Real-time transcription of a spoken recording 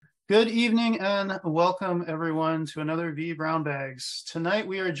Good evening and welcome everyone to another V Brown Bags. Tonight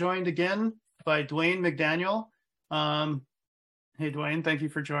we are joined again by Dwayne McDaniel. Hey Dwayne, thank you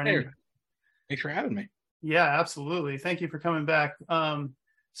for joining. Hey, thanks for having me. Yeah, absolutely. Thank you for coming back.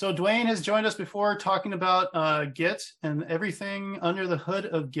 So Dwayne has joined us before talking about Git and everything under the hood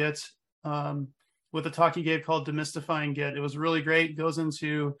of Git with a talk he gave called Demystifying Git. It was really great. It goes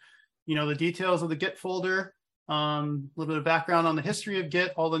into, the details of the Git folder, a little bit of background on the history of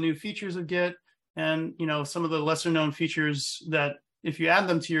Git, all the new features of Git, and some of the lesser known features that if you add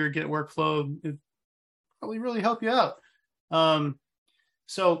them to your Git workflow, it probably really help you out.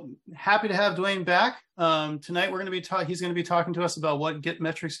 So happy to have Dwayne back. Tonight we're going to be he's going to be talking to us about what Git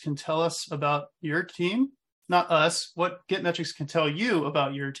metrics can tell us about your team, not us, what Git metrics can tell you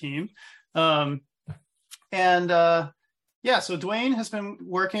about your team. So Dwayne has been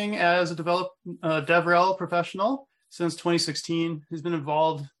working as a DevRel professional since 2016. He's been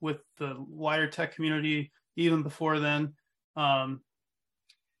involved with the wider tech community even before then.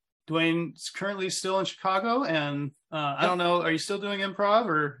 Dwayne's currently still in Chicago, and I don't know, are you still doing improv,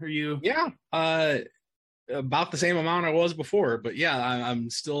 or are you? Yeah, about the same amount I was before, but yeah, I'm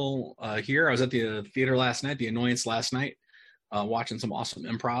still here. I was at the theater last night, the Annoyance last night, watching some awesome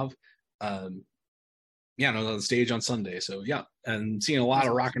improv. I was on stage on Sunday, so yeah, and seeing a lot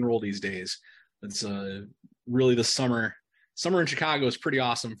of rock and roll these days. It's really the summer in Chicago is pretty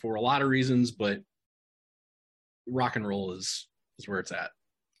awesome for a lot of reasons, but rock and roll is where it's at.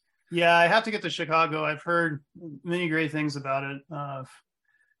 Yeah, I have to get to Chicago. I've heard many great things about it. A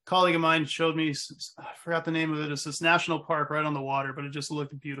colleague of mine showed me, I forgot the name of it. It's this national park right on the water, but it just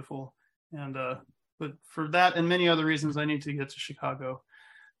looked beautiful. And but for that and many other reasons, I need to get to Chicago.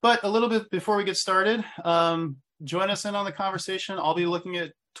 But a little bit before we get started, join us in on the conversation. I'll be looking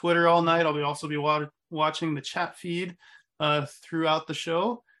at Twitter all night. I'll also be watching the chat feed throughout the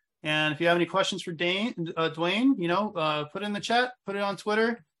show. And if you have any questions for Dwayne, put it in the chat, put it on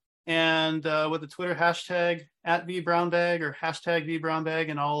Twitter. And with the Twitter hashtag @VBrownBag or hashtag VBrownBag,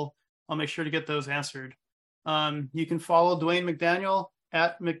 and I'll make sure to get those answered. You can follow Dwayne McDaniel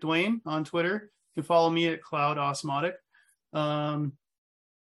 @McDwayne on Twitter. You can follow me at Cloud Osmotic.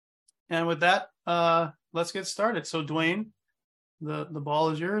 And with that, let's get started. So Dwayne, the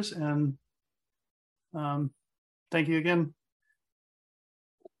ball is yours, and thank you again.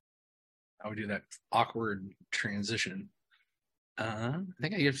 I would do that awkward transition. I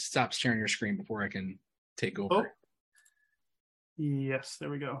think I have to stop sharing your screen before I can take over. Oh. Yes, there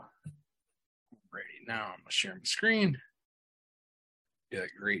we go. Alrighty, now I'm gonna share my screen. Yeah,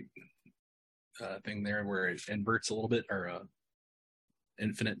 great thing there where it inverts a little bit, or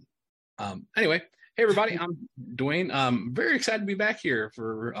infinite. Anyway, hey everybody, I'm Dwayne. Very excited to be back here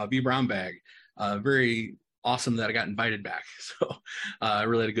for V Brown Bag. Very awesome that I got invited back. So I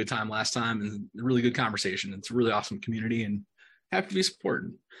really had a good time last time, and a really good conversation. It's a really awesome community, and happy to be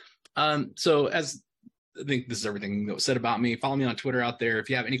supported. So as I think this is everything that was said about me, follow me on Twitter out there. If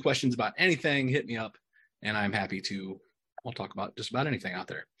you have any questions about anything, hit me up, and I'm happy to. I'll talk about just about anything out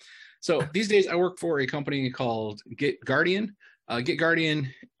there. So these days I work for a company called GitGuardian.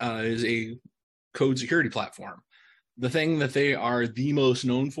 GitGuardian is a code security platform. The thing that they are the most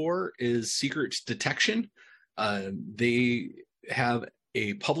known for is secrets detection. They have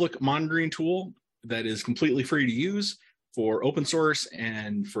a public monitoring tool that is completely free to use for open source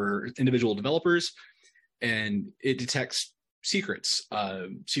and for individual developers, and it detects secrets.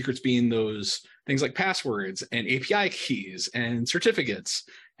 Secrets being those things like passwords and API keys and certificates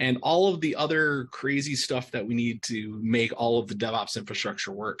and all of the other crazy stuff that we need to make all of the DevOps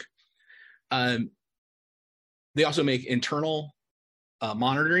infrastructure work. They also make internal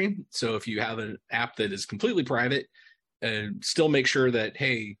monitoring. So if you have an app that is completely private, still make sure that,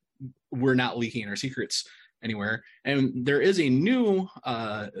 hey, we're not leaking our secrets anywhere. And there is a new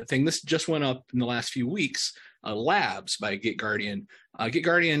thing. This just went up in the last few weeks, Labs by GitGuardian.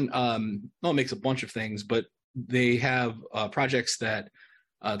 GitGuardian makes a bunch of things, but they have projects that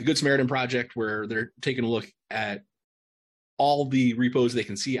the Good Samaritan project, where they're taking a look at all the repos they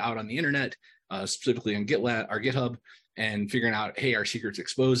can see out on the internet, specifically on GitLab or GitHub, and figuring out, hey, our secrets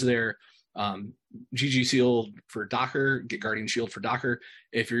exposed there. GG Shield for Docker, GitGuardian Shield for Docker.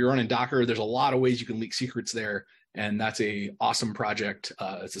 If you're running Docker, there's a lot of ways you can leak secrets there, and that's a awesome project.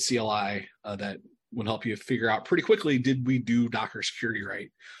 It's a CLI that will help you figure out pretty quickly, did we do Docker security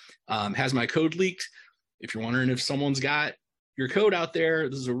right? Has my code leaked? If you're wondering if someone's got your code out there,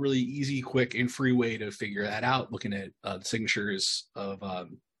 this is a really easy, quick, and free way to figure that out, looking at the signatures of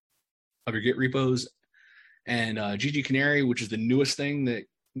your Git repos. And GG Canary, which is the newest thing that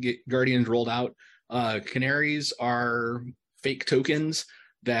GitGuardian's rolled out. Canaries are fake tokens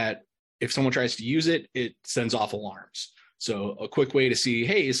that if someone tries to use it, it sends off alarms. So a quick way to see,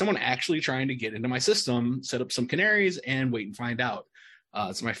 hey, is someone actually trying to get into my system? Set up some canaries and wait and find out.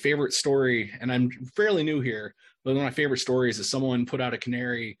 It's my favorite story, and I'm fairly new here, but one of my favorite stories is someone put out a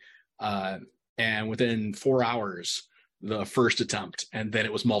canary and within 4 hours, the first attempt, and then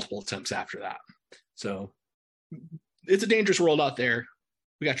it was multiple attempts after that. So it's a dangerous world out there.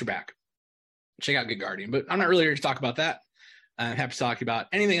 We got your back. Check out Good Guardian, but I'm not really here to talk about that. I'm happy to talk about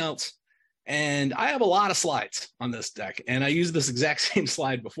anything else. And I have a lot of slides on this deck, and I used this exact same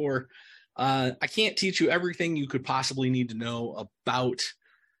slide before. I can't teach you everything you could possibly need to know about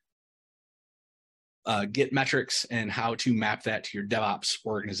Git metrics and how to map that to your DevOps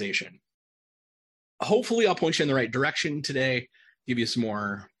organization. Hopefully, I'll point you in the right direction today, give you some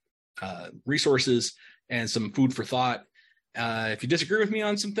more resources and some food for thought. If you disagree with me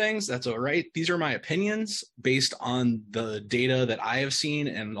on some things, that's all right. These are my opinions based on the data that I have seen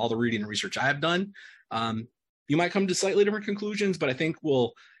and all the reading and research I have done. You might come to slightly different conclusions, but I think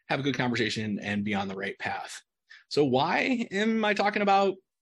we'll have a good conversation and be on the right path. So why am I talking about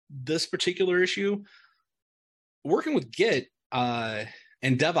this particular issue? Working with Git and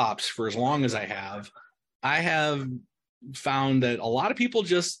DevOps for as long as I have found that a lot of people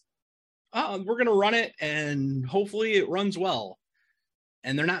just, we're going to run it and hopefully it runs well.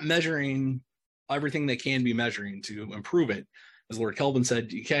 And they're not measuring everything they can be measuring to improve it. As Lord Kelvin said,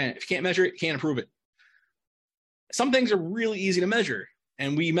 if you can't measure it, you can't improve it. Some things are really easy to measure,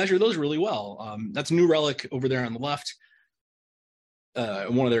 and we measure those really well. That's New Relic over there on the left,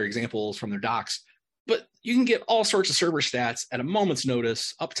 one of their examples from their docs. But you can get all sorts of server stats at a moment's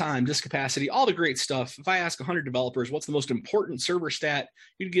notice, uptime, disk capacity, all the great stuff. If I ask 100 developers, what's the most important server stat,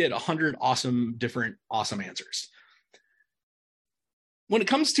 you'd get 100 different awesome answers. When it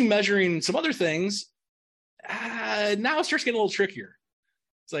comes to measuring some other things, now it starts getting a little trickier.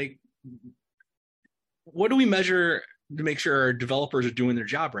 It's like, what do we measure to make sure our developers are doing their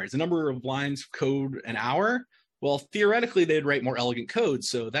job right? Is the number of lines of code an hour? Well, theoretically, they'd write more elegant code,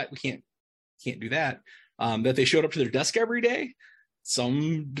 so that we can't do that. That they showed up to their desk every day.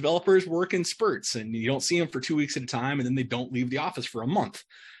 Some developers work in spurts, and you don't see them for 2 weeks at a time, and then they don't leave the office for a month.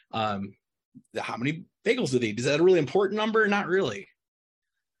 How many bagels do they eat? Is that a really important number? Not really.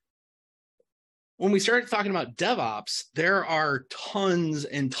 When we start talking about DevOps, there are tons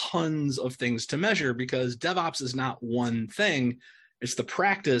and tons of things to measure, because DevOps is not one thing. It's the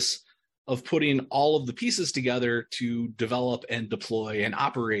practice of putting all of the pieces together to develop and deploy and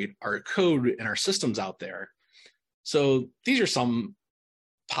operate our code and our systems out there. So these are some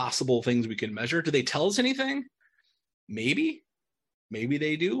possible things we can measure. Do they tell us anything? Maybe. Maybe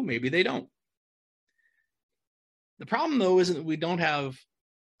they do. Maybe they don't. The problem, though, isn't that we don't have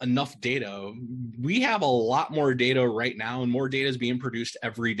enough data. We have a lot more data right now, and more data is being produced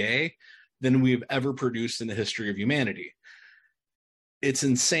every day than we've ever produced in the history of humanity. It's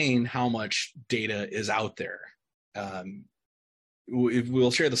insane how much data is out there.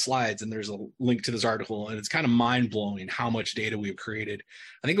 We'll share the slides, and there's a link to this article, and it's kind of mind-blowing how much data we've created.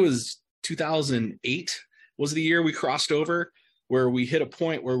 I think it was 2008 was the year we crossed over, where we hit a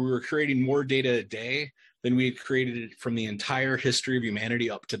point where we were creating more data a day than we had created from the entire history of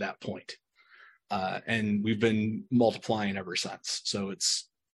humanity up to that point. And we've been multiplying ever since. So it's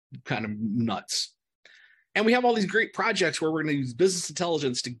kind of nuts. And we have all these great projects where we're going to use business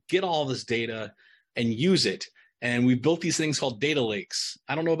intelligence to get all this data and use it. And we built these things called data lakes.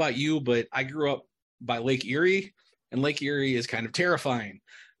 I don't know about you, but I grew up by Lake Erie, and Lake Erie is kind of terrifying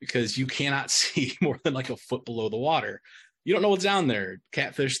because you cannot see more than like a foot below the water. You don't know what's down there.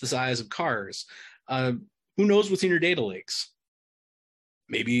 Catfish the size of cars. Who knows what's in your data lakes?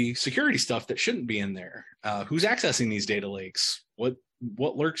 Maybe security stuff that shouldn't be in there. Who's accessing these data lakes? What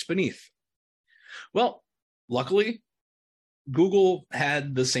lurks beneath? Well, luckily, Google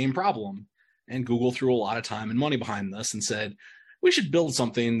had the same problem, and Google threw a lot of time and money behind this and said, we should build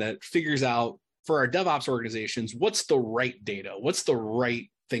something that figures out for our DevOps organizations, what's the right data? What's the right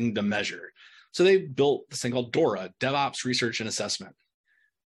thing to measure? So they built this thing called DORA, DevOps Research and Assessment.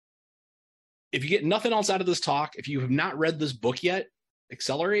 If you get nothing else out of this talk, if you have not read this book yet,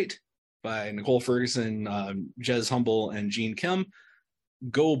 Accelerate by Nicole Ferguson, Jez Humble, and Gene Kim,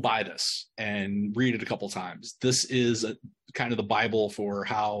 go buy this and read it a couple times. This is kind of the Bible for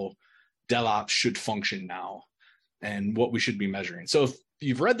how DevOps should function now and what we should be measuring. So if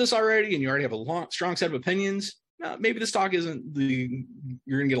you've read this already and you already have a strong set of opinions, maybe this talk isn't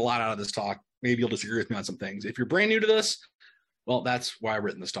you're going to get a lot out of this talk. Maybe you'll disagree with me on some things. If you're brand new to this, well, that's why I've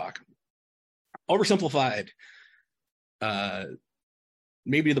written this talk. Oversimplified,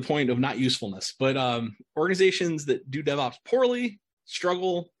 maybe to the point of not usefulness, but organizations that do DevOps poorly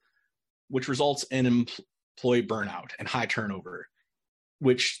struggle, which results in employee burnout and high turnover,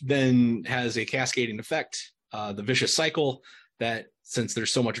 which then has a cascading effect, the vicious cycle that since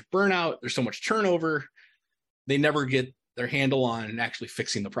there's so much burnout, there's so much turnover, they never get their handle on actually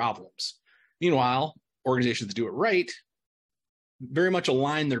fixing the problems. Meanwhile, organizations that do it right very much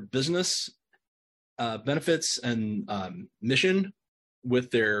align their business benefits and mission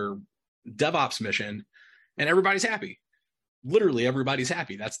with their DevOps mission, and everybody's happy. Literally everybody's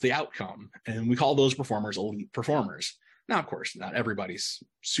happy. That's the outcome. And we call those performers elite performers. Now, of course, not everybody's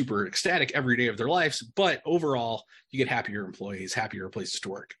super ecstatic every day of their lives, but overall, you get happier employees, happier places to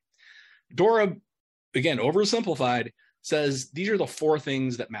work. DORA, again, oversimplified, says these are the 4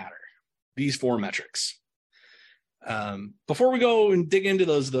 things that matter, these 4 metrics. Before we go and dig into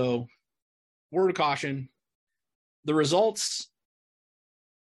those, though, word of caution, the results,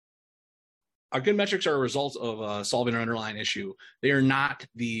 our good metrics are a result of solving an underlying issue. They are not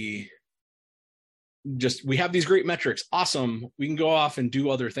we have these great metrics. Awesome. We can go off and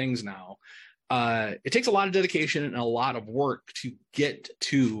do other things now. It takes a lot of dedication and a lot of work to get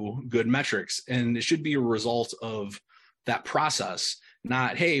to good metrics. And it should be a result of that process,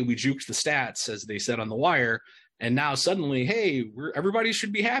 not, hey, we juked the stats, as they said on The Wire, and now suddenly, hey, everybody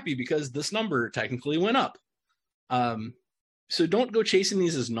should be happy because this number technically went up. So don't go chasing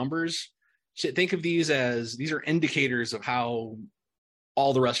these as numbers. Think of these as, these are indicators of how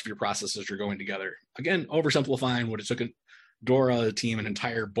all the rest of your processes are going together. Again, oversimplifying what it took a DORA team an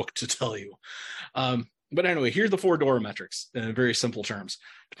entire book to tell you. But anyway, here's the 4 DORA metrics in very simple terms.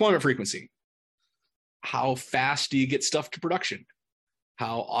 Deployment frequency. How fast do you get stuff to production?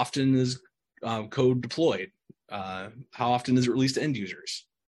 How often is code deployed? How often is it released to end users?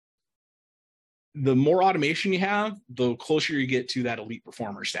 The more automation you have, the closer you get to that elite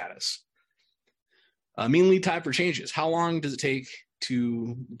performer status. Mean lead time for changes. How long does it take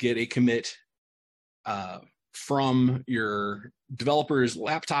to get a commit from your developer's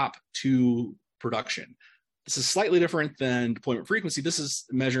laptop to production? This is slightly different than deployment frequency. This is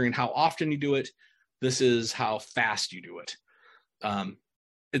measuring how often you do it. This is how fast you do it.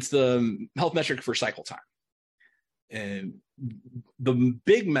 It's the health metric for cycle time. And the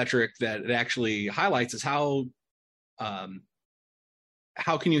big metric that it actually highlights is how can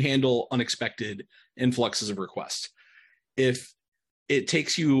you handle unexpected influxes of requests. If it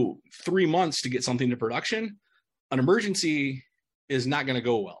takes you 3 months to get something to production, an emergency is not going to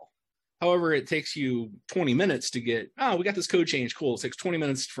go well. However, it takes you 20 minutes to get, we got this code change. Cool. It takes 20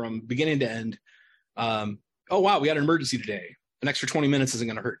 minutes from beginning to end. Oh, wow, we got an emergency today. An extra 20 minutes isn't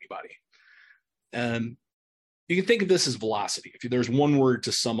going to hurt anybody. You can think of this as velocity. If there's one word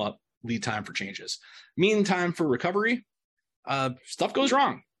to sum up lead time for changes. Mean time for recovery, stuff goes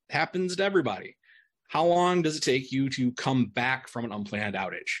wrong. It happens to everybody. How long does it take you to come back from an unplanned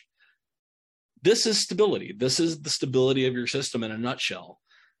outage? This is stability. This is the stability of your system in a nutshell.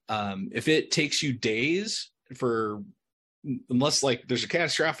 If it takes you days unless like there's a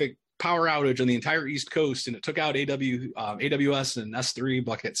catastrophic power outage on the entire East Coast and it took out AWS and S3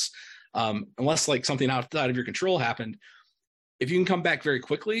 buckets, unless like something outside of your control happened, if you can come back very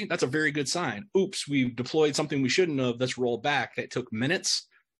quickly, that's a very good sign. Oops, we've deployed something we shouldn't have. Let's roll back. That took minutes.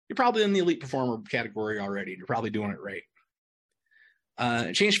 You're probably in the elite performer category already. You're probably doing it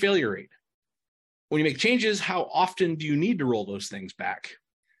right. Change failure rate. When you make changes, how often do you need to roll those things back?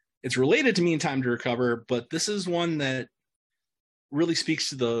 It's related to mean time to recover, but this is one that really speaks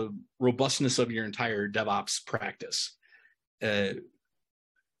to the robustness of your entire DevOps practice.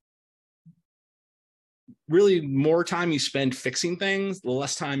 Really, more time you spend fixing things, the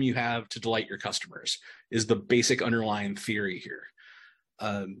less time you have to delight your customers, is the basic underlying theory here.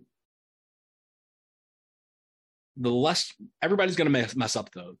 The less everybody's going to mess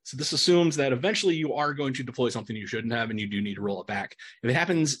up, though. So this assumes that eventually you are going to deploy something you shouldn't have, and you do need to roll it back. If it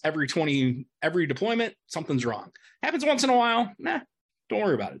happens every deployment, something's wrong. Happens once in a while, don't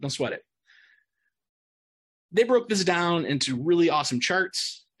worry about it. Don't sweat it. They broke this down into really awesome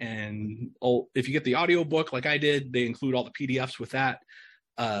charts. And if you get the audio book like I did, they include all the PDFs with that.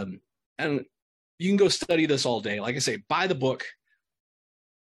 And you can go study this all day. Like I say, buy the book.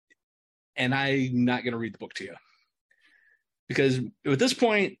 And I'm not going to read the book to you. Because at this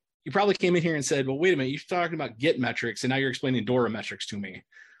point, you probably came in here and said, well, wait a minute, you're talking about Git metrics, and now you're explaining DORA metrics to me.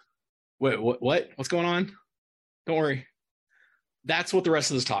 Wait, what? What's going on? Don't worry. That's what the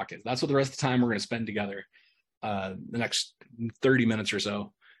rest of this talk is. That's what the rest of the time we're going to spend together. The next 30 minutes or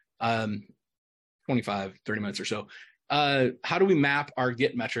so. 25, 30 minutes or so. How do we map our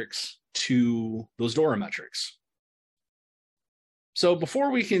Git metrics to those DORA metrics? So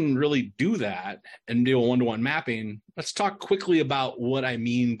before we can really do that and do a one-to-one mapping, let's talk quickly about what I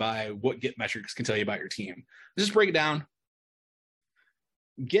mean by what Git metrics can tell you about your team. Let's just break it down.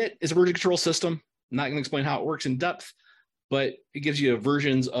 Git is a version control system. I'm not going to explain how it works in depth, but it gives you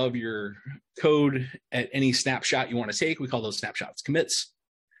versions of your code at any snapshot you want to take. We call those snapshots commits.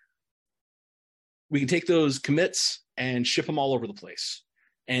 We can take those commits and ship them all over the place.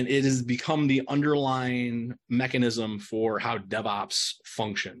 And it has become the underlying mechanism for how DevOps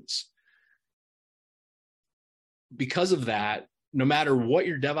functions. Because of that, no matter what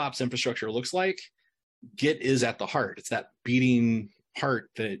your DevOps infrastructure looks like, Git is at the heart. It's that beating heart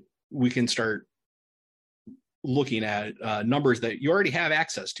that we can start looking at numbers that you already have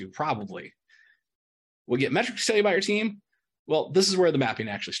access to, probably. What Git metrics tell you about your team? Well, this is where the mapping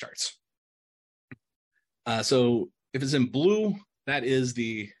actually starts. So if it's in blue, that is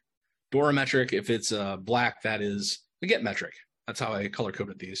the DORA metric. If it's black, that is the Git metric. That's how I color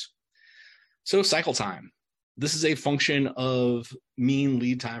coded these. So cycle time. This is a function of mean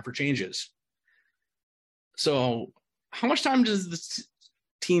lead time for changes. So how much time does the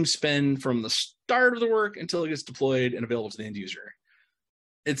team spend from the start of the work until it gets deployed and available to the end user?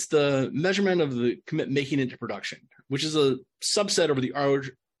 It's the measurement of the commit making it to production, which is a subset over the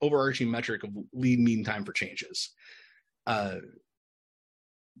overarching metric of lead mean time for changes.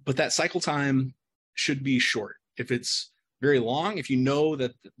 But that cycle time should be short. If it's very long, if you know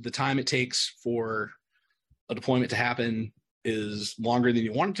that the time it takes for a deployment to happen is longer than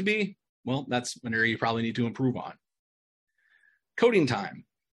you want it to be, well, that's an area you probably need to improve on. Coding time,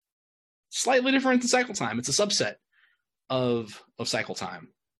 slightly different than cycle time. It's a subset of cycle time.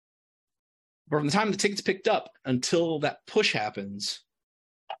 But from the time the ticket's picked up until that push happens,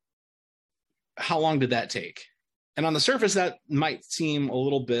 how long did that take? And on the surface, that might seem a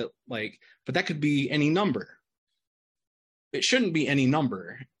little bit like, but that could be any number. It shouldn't be any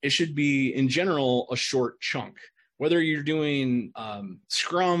number. It should be, in general, a short chunk. Whether you're doing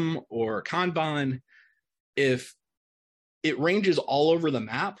Scrum or Kanban, if it ranges all over the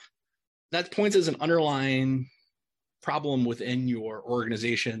map, that points as an underlying problem within your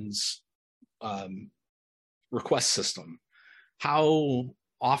organization's request system. How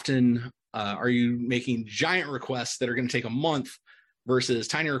often are you making giant requests that are going to take a month versus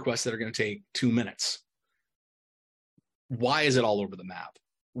tiny requests that are going to take 2 minutes? Why is it all over the map?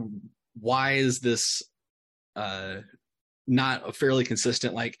 Why is this not a fairly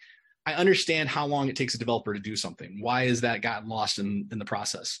consistent? Like, I understand how long it takes a developer to do something. Why is that gotten lost in the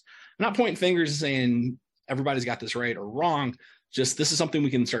process? I'm not pointing fingers and saying everybody's got this right or wrong. Just this is something we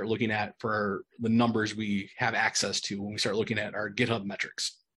can start looking at for the numbers we have access to when we start looking at our GitHub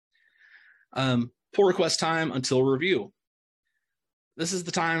metrics. Pull request time until review. This is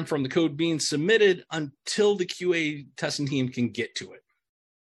the time from the code being submitted until the QA testing team can get to it.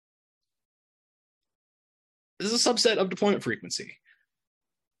 This is a subset of deployment frequency.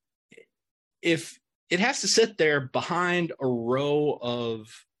 If it has to sit there behind a row of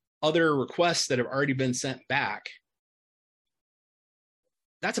other requests that have already been sent back,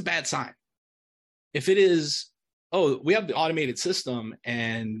 that's a bad sign. If it is, oh, we have the automated system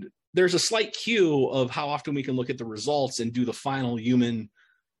and there's a slight queue of how often we can look at the results and do the final human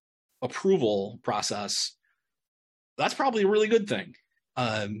approval process, that's probably a really good thing.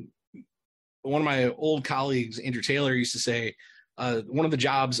 One of my old colleagues, Andrew Taylor, used to say, one of the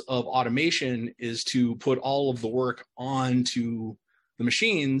jobs of automation is to put all of the work onto the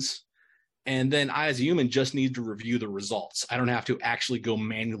machines, and then I, as a human, just need to review the results. I don't have to actually go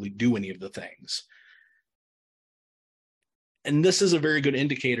manually do any of the things. And this is a very good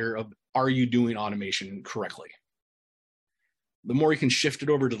indicator of, are you doing automation correctly? The more you can shift it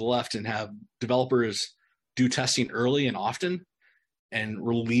over to the left and have developers do testing early and often and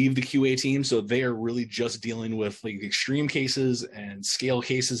relieve the QA team so they are really just dealing with like extreme cases and scale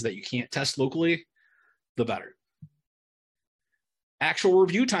cases that you can't test locally, the better. Actual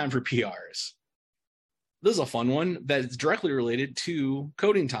review time for PRs. This is a fun one that's directly related to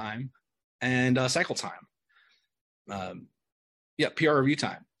coding time and cycle time. PR review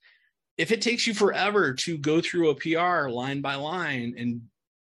time. If it takes you forever to go through a PR line by line and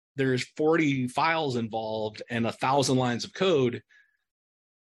there's 40 files involved and 1,000 lines of code,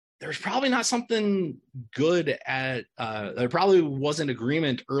 there's probably not something good at, there probably wasn't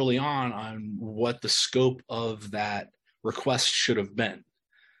agreement early on what the scope of that request should have been.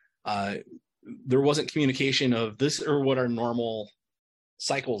 There wasn't communication of this or what our normal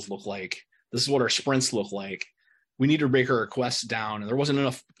cycles look like. This is what our sprints look like. We need to break our requests down. And there wasn't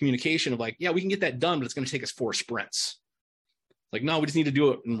enough communication of like, yeah, we can get that done, but it's going to take us 4 sprints. Like, no, we just need to do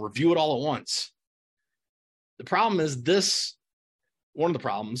it and review it all at once. The problem is this one of the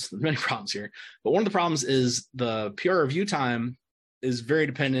problems, there's many problems here, but one of the problems is the PR review time is very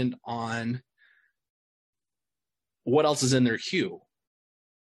dependent on what else is in their queue.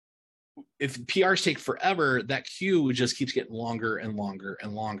 If PRs take forever, that queue just keeps getting longer and longer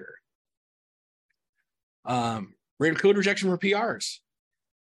and longer. Rate of code rejection for PRs.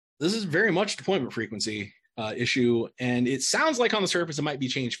 This is very much deployment frequency issue, and it sounds like on the surface it might be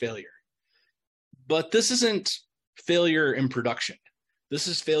change failure. But this isn't failure in production. This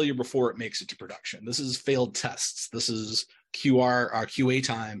is failure before it makes it to production. This is failed tests. This is QA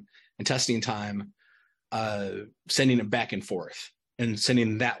time and testing time, sending it back and forth and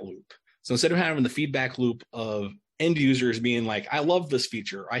sending that loop. So instead of having the feedback loop of end users being like, I love this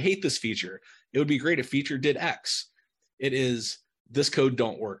feature, I hate this feature, it would be great if feature did X. It is, this code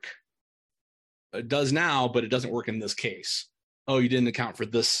don't work. It does now, but it doesn't work in this case. Oh, you didn't account for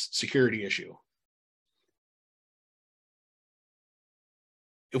this security issue.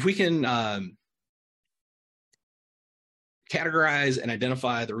 If we can categorize and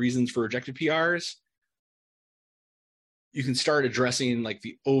identify the reasons for rejected PRs, you can start addressing like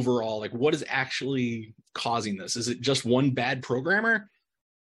the overall, like what is actually causing this? Is it just one bad programmer?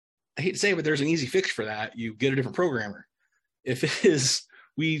 I hate to say it, but there's an easy fix for that. You get a different programmer. If it is,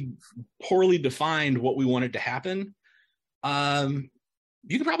 we poorly defined what we wanted to happen,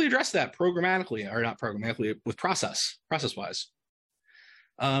 you can probably address that programmatically, or not programmatically, with process-wise.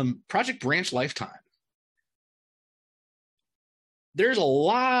 Project branch lifetime. There's a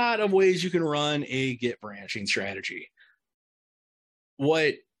lot of ways you can run a Git branching strategy.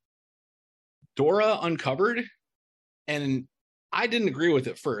 What Dora uncovered, and I didn't agree with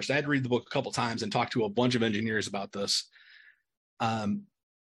it first. I had to read the book a couple times and talk to a bunch of engineers about this.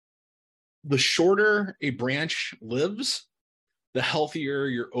 The shorter a branch lives, the healthier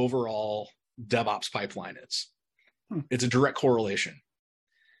your overall DevOps pipeline is. It's a direct correlation.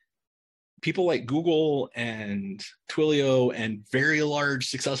 People like Google and Twilio and very large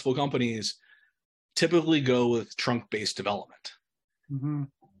successful companies typically go with trunk-based development. Mm-hmm.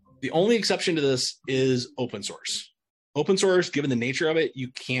 The only exception to this is open source. Open source, given the nature of it, you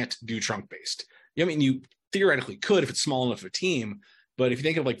can't do trunk-based. I mean, you theoretically could if it's small enough of a team, but if you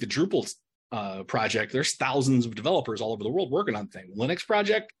think of like the Drupal project, there's thousands of developers all over the world working on things. Linux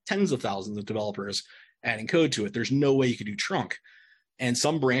project, tens of thousands of developers adding code to it. There's no way you could do trunk. And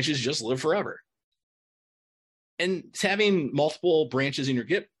some branches just live forever. And having multiple branches in your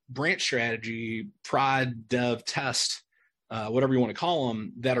Git branch strategy, prod, dev, test, whatever you want to call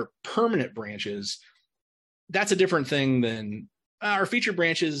them, that are permanent branches, that's a different thing than our feature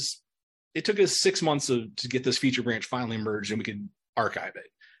branches. It took us 6 months to get this feature branch finally merged and we could archive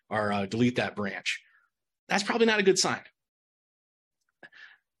it or delete that branch. That's probably not a good sign.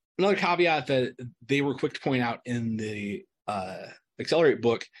 Another caveat that they were quick to point out in the Accelerate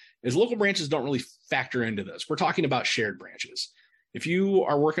book is local branches don't really factor into this. We're talking about shared branches. If you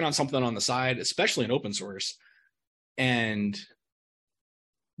are working on something on the side, especially in open source, and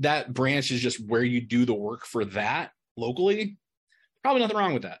that branch is just where you do the work for that locally, probably nothing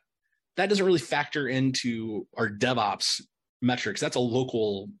wrong with that. That doesn't really factor into our DevOps metrics. That's a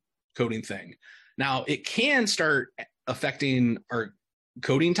local coding thing. Now, it can start affecting our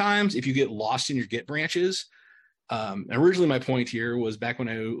coding times if you get lost in your Git branches. Originally, my point here was back when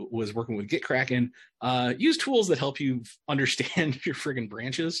I was working with GitKraken, use tools that help you understand your friggin'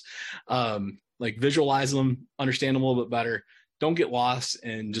 branches, like visualize them, understand them a little bit better. Don't get lost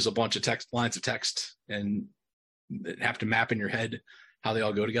in just a bunch of lines of text and have to map in your head how they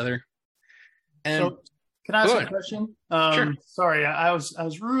all go together. And so, can I ask a question? Sure. Sorry, I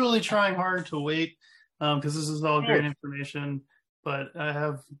was really trying hard to wait because this is all great information, but I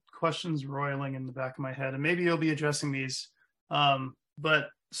have questions roiling in the back of my head, and maybe you'll be addressing these. But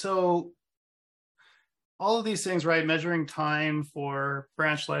so all of these things, right? Measuring time for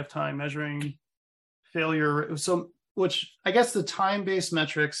branch lifetime, measuring failure. So, which I guess the time-based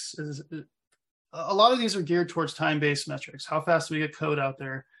metrics is, a lot of these are geared towards time-based metrics. How fast do we get code out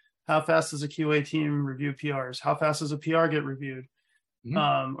there? How fast does a QA team review PRs? How fast does a PR get reviewed?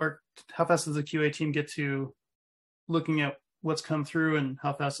 Mm-hmm. Or how fast does a QA team get to looking at what's come through, and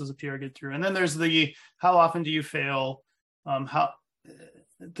how fast does a PR get through? And then there's the how often do you fail? How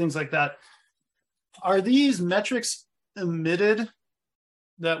things like that. Are these metrics emitted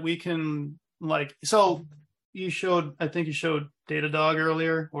that we can so I think you showed Datadog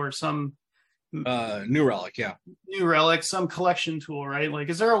earlier, or some New Relic, yeah. New Relic, some collection tool, right? Like,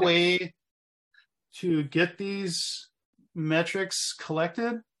 is there a way to get these metrics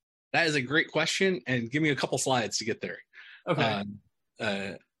collected? That is a great question, and give me a couple slides to get there. Okay.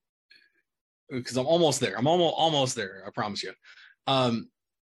 Because I'm almost there. I'm almost there, I promise you. But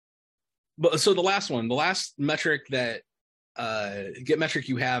so the last metric that Git metric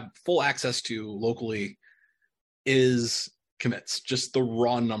you have full access to locally is commits, just the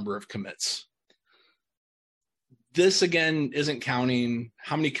raw number of commits. This again isn't counting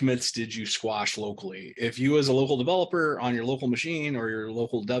how many commits did you squash locally. If you as a local developer on your local machine or your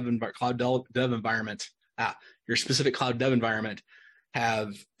local cloud dev environment, your specific cloud dev environment,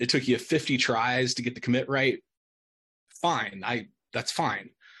 it took you 50 tries to get the commit right, fine, that's fine.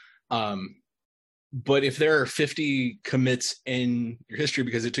 But if there are 50 commits in your history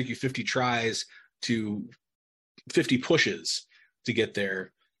because it took you 50 tries to 50 pushes to get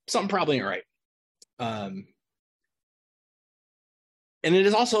there, something probably ain't right. And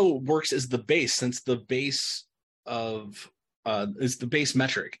it also works as the base, since the base of is the base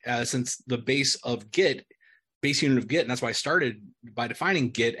metric, since the base unit of Git, and that's why I started by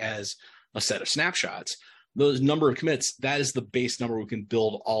defining Git as a set of snapshots. Those number of commits, that is the base number we can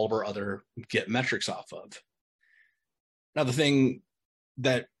build all of our other Git metrics off of. Now, the thing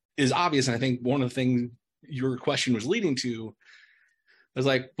that is obvious, and I think one of the things your question was leading to, is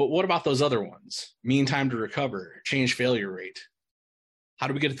like, but what about those other ones? Mean time to recover, change failure rate. How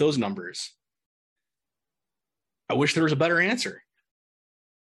do we get at those numbers? I wish there was a better answer.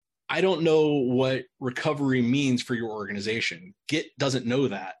 I don't know what recovery means for your organization. Git doesn't know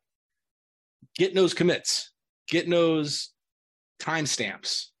that. Git knows commits. Git knows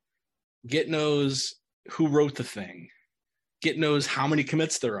timestamps. Git knows who wrote the thing. Git knows how many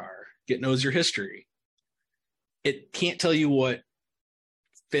commits there are. Git knows your history. It can't tell you what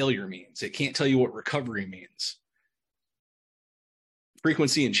failure means. It can't tell you what recovery means.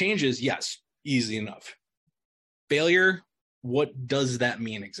 Frequency and changes, yes, easy enough. Failure, what does that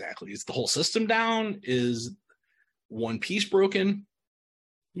mean exactly? Is the whole system down? Is one piece broken?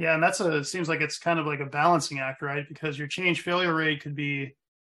 Yeah, and seems like it's kind of like a balancing act, right? Because your change failure rate could be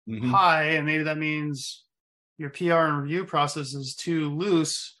high, and maybe that means your PR and review process is too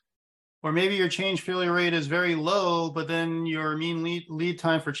loose, or maybe your change failure rate is very low, but then your mean lead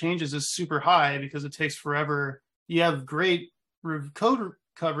time for changes is super high because it takes forever. You have great code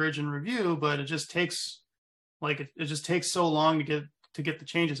coverage and review, but it just takes it just takes so long to get the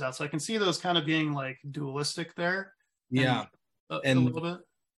changes out. So I can see those kind of being like dualistic there. Yeah, a little bit.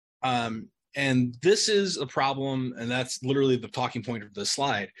 And this is a problem, and that's literally the talking point of this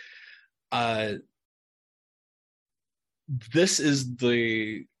slide. This is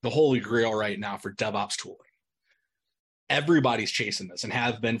the holy grail right now for DevOps tooling. Everybody's chasing this and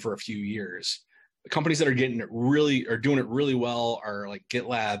have been for a few years. The companies that are doing it really well are like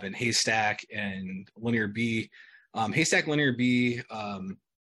GitLab and Haystack and LinearB. Haystack, LinearB,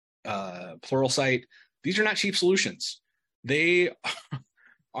 Pluralsight. These are not cheap solutions. They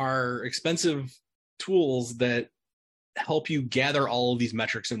are expensive tools that help you gather all of these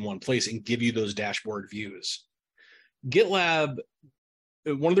metrics in one place and give you those dashboard views. GitLab,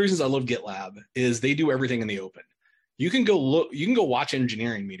 one of the reasons I love GitLab is they do everything in the open. You can go watch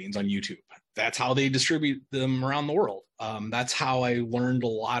engineering meetings on YouTube. That's how they distribute them around the world. That's how I learned a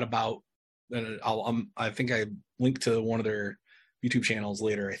lot about. I think I linked to one of their YouTube channels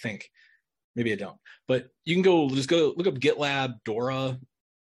later. I think maybe I don't, but you can go look up GitLab Dora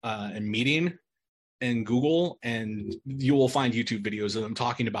and meeting in Google, and you will find YouTube videos of them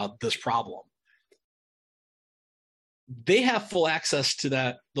talking about this problem. They have full access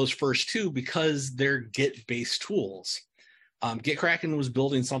to those first two because they're Git-based tools. GitKraken was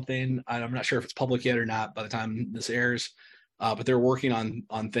building something. I'm not sure if it's public yet or not by the time this airs, but they're working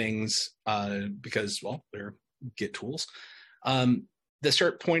on things because, well, they're Git tools that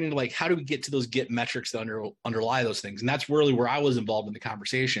start pointing to like, how do we get to those Git metrics that underlie those things? And that's really where I was involved in the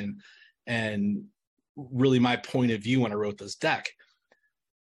conversation and really my point of view when I wrote this deck.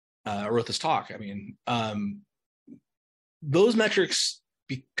 I wrote this talk. I mean, those metrics,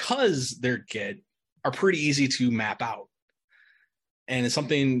 because they're Git, are pretty easy to map out. And it's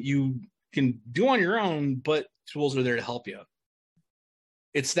something you can do on your own, but tools are there to help you.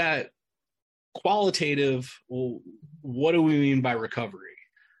 It's that qualitative, well, what do we mean by recovery?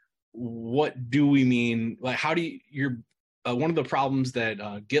 What do we mean? Like, how do one of the problems that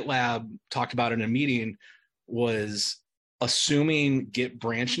GitLab talked about in a meeting was assuming Git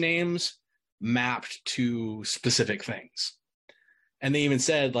branch names mapped to specific things. And they even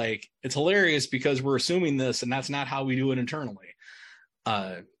said, like, it's hilarious because we're assuming this and that's not how we do it internally.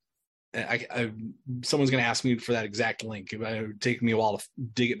 Someone's going to ask me for that exact link. It would take me a while to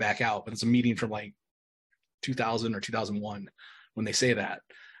dig it back out, but it's a meeting from like 2000 or 2001 when they say that.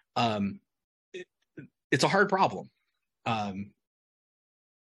 It's a hard problem.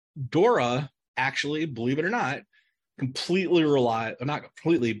 Dora, actually, believe it or not, not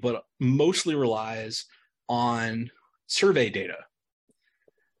completely, but mostly relies on survey data.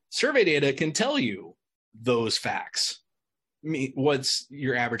 Survey data can tell you those facts. What's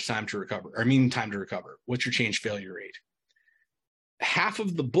your average time to recover, or mean time to recover? What's your change failure rate? Half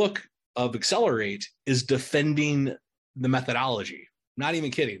of the book of Accelerate is defending the methodology. Not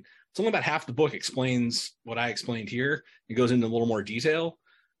even kidding. It's only about half the book explains what I explained here. It goes into a little more detail.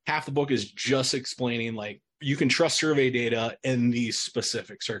 Half the book is just explaining, like, you can trust survey data in these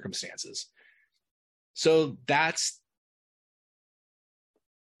specific circumstances. So that's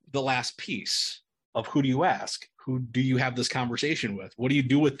the last piece of who do you ask? Who do you have this conversation with? What do you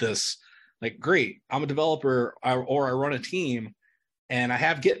do with this? Like, great, I'm a developer or I run a team and I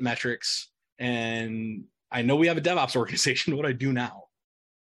have Git metrics and I know we have a DevOps organization. What do I do now?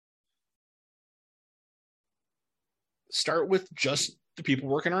 Start with just the people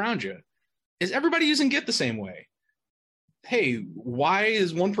working around you. Is everybody using Git the same way? Hey, why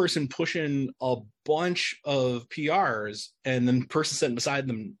is one person pushing a bunch of PRs and the person sitting beside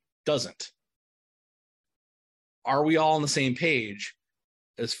them doesn't? Are we all on the same page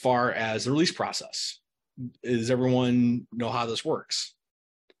as far as the release process? Does everyone know how this works?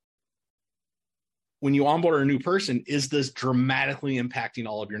 When you onboard a new person, is this dramatically impacting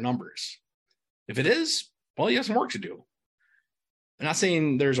all of your numbers? If it is, well, you have some work to do. I'm not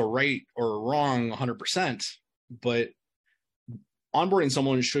saying there's a right or a wrong 100%, but onboarding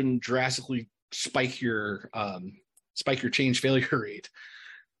someone shouldn't drastically spike your change failure rate.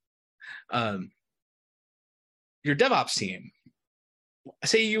 Your DevOps team,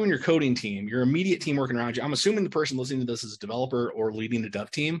 say you and your coding team, your immediate team working around you. I'm assuming the person listening to this is a developer or leading the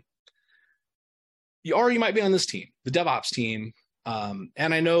dev team. You already might be on this team, the DevOps team.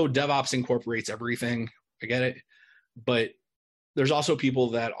 And I know DevOps incorporates everything. I get it. But there's also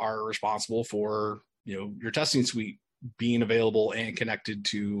people that are responsible for, your testing suite being available and connected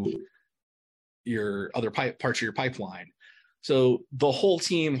to your other parts of your pipeline. So the whole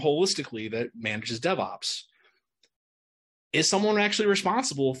team holistically that manages DevOps, is someone actually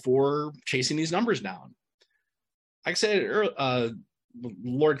responsible for chasing these numbers down? Like I said,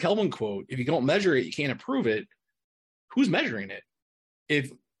 Lord Kelvin quote, if you don't measure it, you can't improve it. Who's measuring it?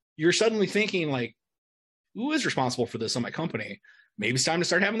 If you're suddenly thinking like, who is responsible for this on my company? Maybe it's time to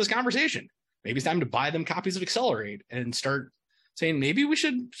start having this conversation. Maybe it's time to buy them copies of Accelerate and start saying, maybe we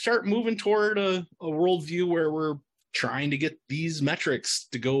should start moving toward a worldview where we're trying to get these metrics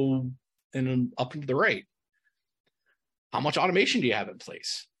to go up and to the right. How much automation do you have in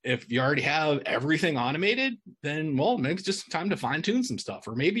place? If you already have everything automated, then, well, maybe it's just time to fine tune some stuff.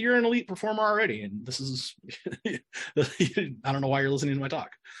 Or maybe you're an elite performer already. And this is, I don't know why you're listening to my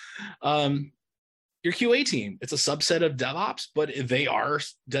talk. Your QA team, it's a subset of DevOps, but they are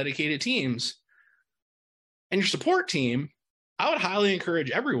dedicated teams. And your support team, I would highly encourage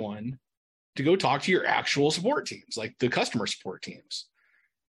everyone to go talk to your actual support teams, like the customer support teams.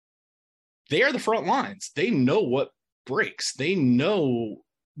 They are the front lines. They know what breaks. They know,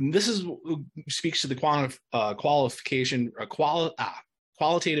 this is speaks to the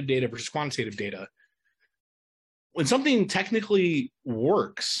qualitative data versus quantitative data. When something technically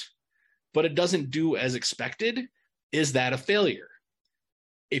works, but it doesn't do as expected, is that a failure?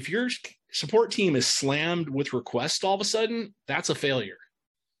 If your support team is slammed with requests all of a sudden, that's a failure.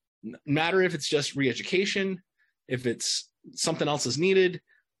 No matter if it's just re-education, if it's something else is needed,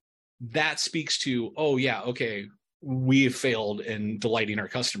 that speaks to, oh yeah, okay, we have failed in delighting our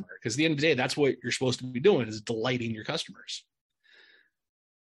customer. Because at the end of the day, that's what you're supposed to be doing, is delighting your customers.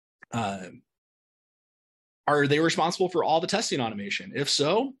 Are they responsible for all the testing automation? If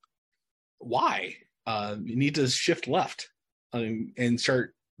so, why? You need to shift left and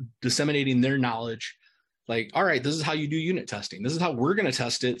start disseminating their knowledge. Like, all right, this is how you do unit testing. This is how we're going to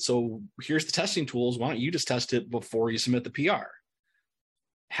test it. So here's the testing tools. Why don't you just test it before you submit the PR?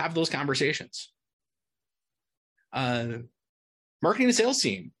 Have those conversations. Marketing and sales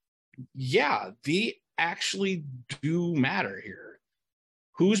team. Yeah, they actually do matter here.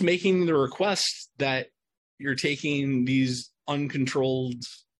 Who's making the requests that you're taking these uncontrolled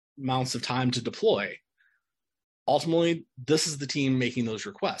amounts of time to deploy? Ultimately, this is the team making those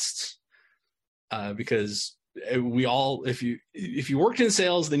requests. Because we all, if you worked in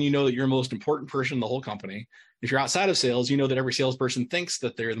sales, then you know that you're the most important person in the whole company. If you're outside of sales, you know that every salesperson thinks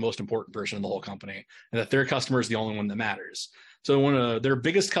that they're the most important person in the whole company and that their customer is the only one that matters. So when their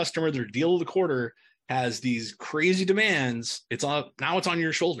biggest customer, their deal of the quarter, has these crazy demands, now it's on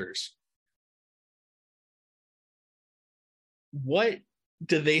your shoulders. What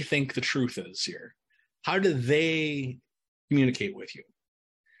do they think the truth is here? How do they communicate with you?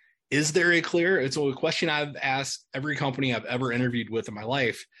 is there a clear, it's a question I've asked every company I've ever interviewed with in my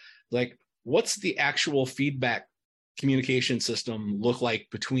life, like, what's the actual feedback communication system look like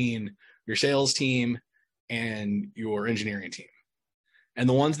between your sales team and your engineering team? And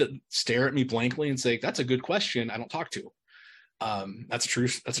the ones that stare at me blankly and say, that's a good question, I don't talk to. That's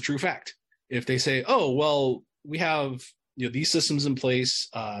a true fact. If they say, oh, well, we have these systems in place,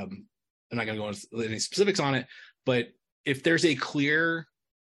 I'm not going to go into any specifics on it, but if there's a clear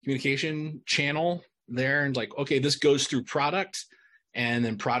communication channel there and like, okay, this goes through product and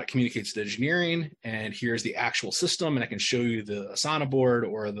then product communicates to engineering, and here's the actual system, and I can show you the Asana board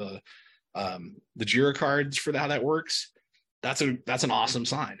or the Jira cards for how that works. That's an awesome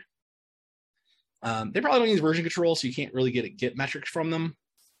sign. They probably don't use version control, so you can't really get metrics from them.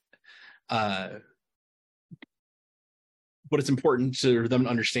 But it's important for them to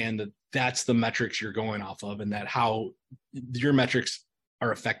understand that that's the metrics you're going off of, and that how your metrics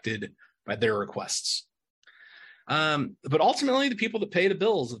are affected by their requests. But ultimately, the people that pay the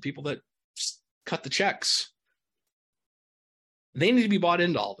bills, the people that cut the checks, they need to be bought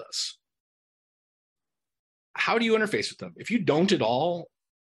into all this. How do you interface with them? If you don't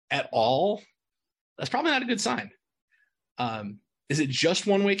at all, that's probably not a good sign. Is it just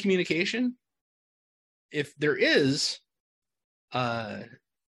one-way communication? If there is, they're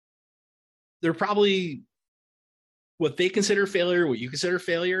probably what they consider failure, what you consider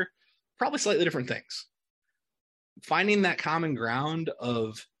failure, probably slightly different things. Finding that common ground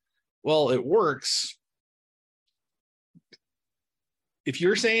of, well, it works. If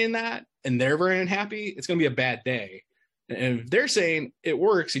you're saying that and they're very unhappy, it's going to be a bad day. And if they're saying it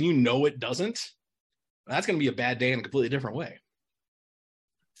works and it doesn't, that's going to be a bad day in a completely different way.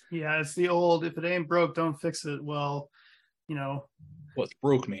 Yeah, it's the old, if it ain't broke, don't fix it. Well, What's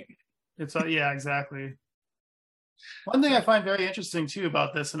broke mean? It's yeah, exactly. One thing I find very interesting too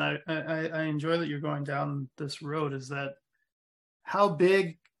about this, and I enjoy that you're going down this road, is that how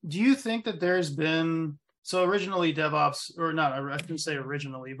big do you think that there's been? So originally DevOps, or not, I shouldn't say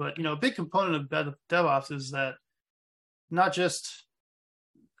originally, but a big component of DevOps is that not just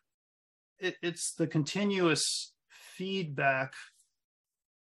it's the continuous feedback,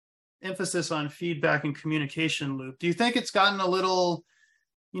 emphasis on feedback and communication loop. Do you think it's gotten a little,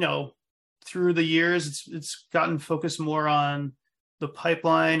 through the years, it's gotten focused more on the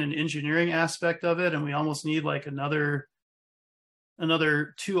pipeline and engineering aspect of it, and we almost need like another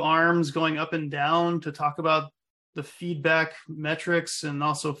two arms going up and down to talk about the feedback metrics and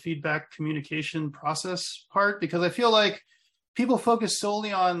also feedback communication process part? Because I feel like people focus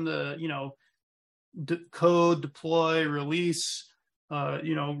solely on the code, deploy, release,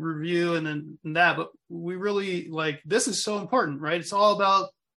 review, and then that, but we really this is so important, right? It's all about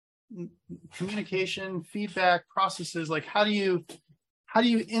communication, feedback processes. Like how do you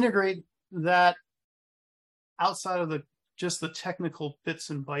integrate that outside of just the technical bits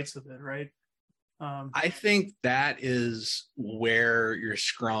and bytes of it, right? I think that is where your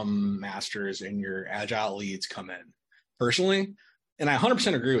Scrum masters and your Agile leads come in, personally, and I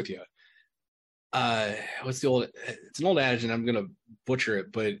 100% agree with you. It's an old adage, and I'm going to butcher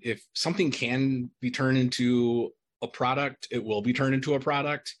it, but if something can be turned into a product, it will be turned into a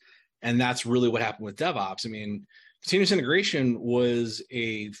product. And that's really what happened with DevOps. I mean, continuous integration was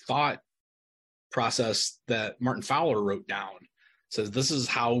a thought process that Martin Fowler wrote down. It says this is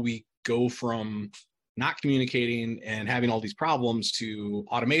how we go from not communicating and having all these problems to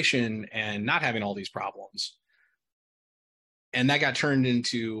automation and not having all these problems. And that got turned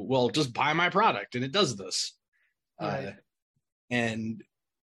into, well, just buy my product and it does this. Right. And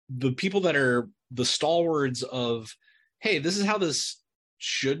the people that are the stalwarts of, hey, this is how this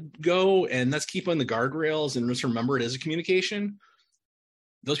should go, and let's keep on the guardrails and just remember it is a communication.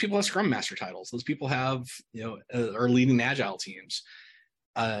 Those people have Scrum Master titles. Those people have, are leading Agile teams.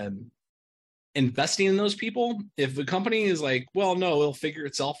 Investing in those people, if the company is like, well, no, it'll figure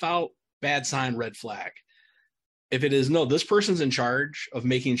itself out, bad sign, red flag. If it is, no, this person's in charge of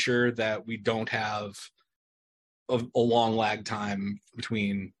making sure that we don't have a long lag time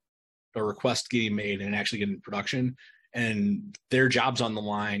between a request getting made and actually getting production, and their job's on the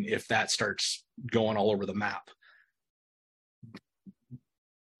line if that starts going all over the map.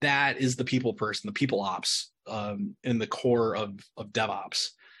 That is the people person, the people ops, in the core of DevOps.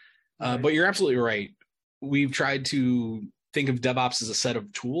 Right. But you're absolutely right. We've tried to think of DevOps as a set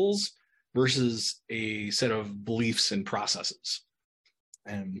of tools versus a set of beliefs and processes.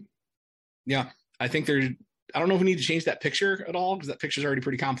 And yeah, I think I don't know if we need to change that picture at all, because that picture is already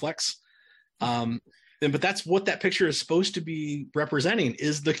pretty complex. But that's what that picture is supposed to be representing,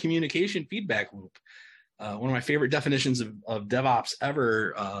 is the communication feedback loop. one of my favorite definitions of DevOps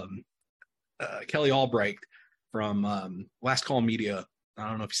ever, Kelly Albright from Last Call Media. I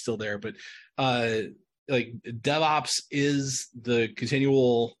don't know if he's still there, but like DevOps is the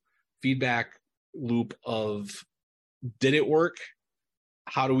continual feedback loop of, did it work?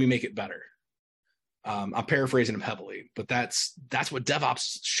 How do we make it better? I'm paraphrasing him heavily, but that's what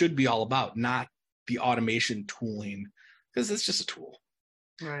DevOps should be all about, not the automation tooling, because it's just a tool.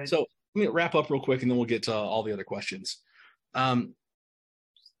 Right. So let me wrap up real quick, and then we'll get to all the other questions.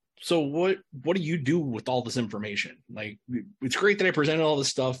 So what do you do with all this information? Like, it's great that I presented all this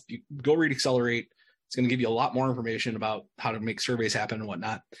stuff. You go read Accelerate. It's going to give you a lot more information about how to make surveys happen and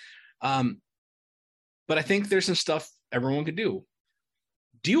whatnot. But I think there's some stuff everyone could do.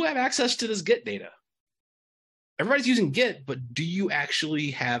 Do you have access to this Git data? Everybody's using Git, but do you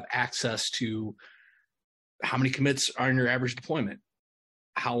actually have access to how many commits are in your average deployment?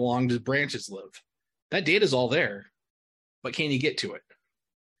 How long does branches live? That data is all there, but can you get to it?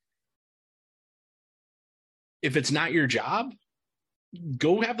 If it's not your job,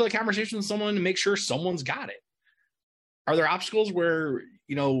 go have the conversation with someone to make sure someone's got it. Are there obstacles where,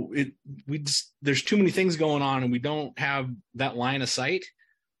 there's too many things going on and we don't have that line of sight?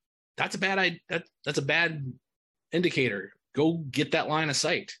 That's a bad indicator. Go get that line of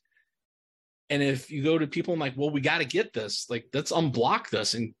sight. And if you go to people and like, well, we got to get this, like, let's unblock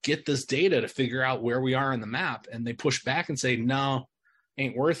this and get this data to figure out where we are in the map. And they push back and say, no,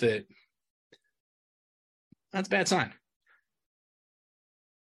 ain't worth it. That's a bad sign.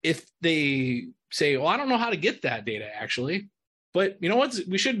 If they say, well, I don't know how to get that data actually, but you know what?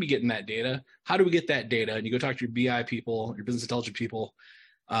 We should be getting that data. How do we get that data? And you go talk to your BI people, your business intelligence people,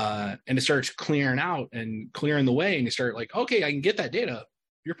 and it starts clearing out and clearing the way. And you start like, okay, I can get that data.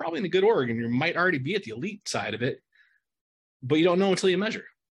 You're probably in a good org and you might already be at the elite side of it, but you don't know until you measure.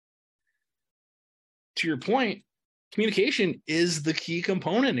 To your point, communication is the key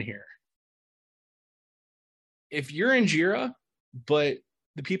component here. If you're in Jira, but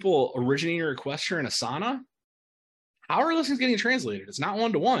the people originating your requests are in Asana, how are those things getting translated? It's not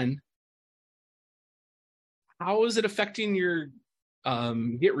one-to-one. How is it affecting your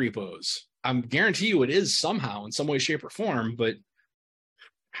Git repos? I guarantee you it is somehow in some way, shape, or form, but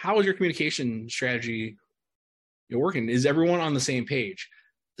how is your communication strategy working? Is everyone on the same page?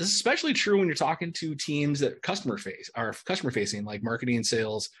 This is especially true when you're talking to teams that customer facing, like marketing,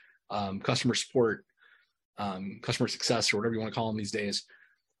 sales, customer support, customer success, or whatever you want to call them these days.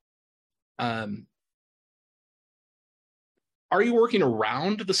 Are you working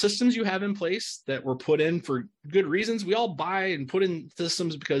around the systems you have in place that were put in for good reasons? We all buy and put in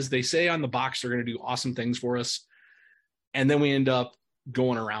systems because they say on the box they're going to do awesome things for us. And then we end up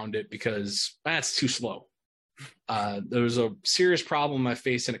going around it because that's too slow. There was a serious problem I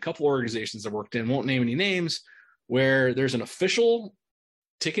faced in a couple organizations I worked in, won't name any names, where there's an official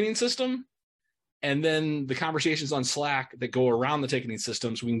ticketing system and then the conversations on Slack that go around the ticketing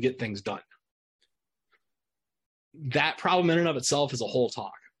system so we can get things done. That problem in and of itself is a whole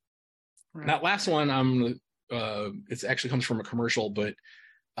talk. Right. That last one, it actually comes from a commercial, but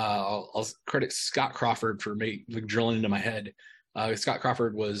I'll credit Scott Crawford for drilling into my head. Scott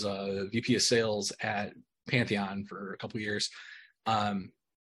Crawford was VP of sales at Pantheon for a couple of years.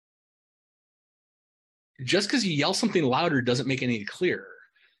 Just because you yell something louder doesn't make it any clearer.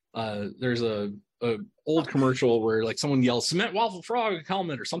 There's a old commercial where like someone yells "cement waffle frog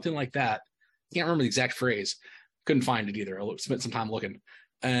helmet" or something like that. Can't remember the exact phrase. Couldn't find it either. I spent some time looking,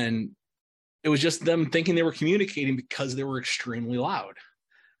 and it was just them thinking they were communicating because they were extremely loud.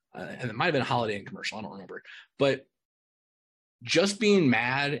 And it might have been a Holiday Inn commercial. I don't remember, but just being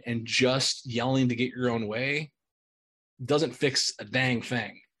mad and just yelling to get your own way doesn't fix a dang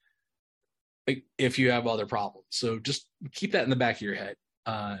thing if you have other problems. So just keep that in the back of your head.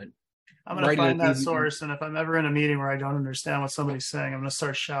 I'm going to find that source, and if I'm ever in a meeting where I don't understand what somebody's saying, I'm going to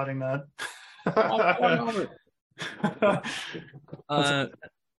start shouting that.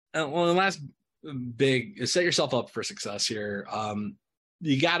 Well, the last big is set yourself up for success here.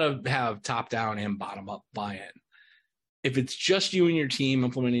 You got to have top down and bottom up buy-in. If it's just you and your team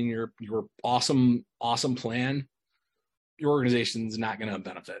implementing your awesome plan, your organization's not going to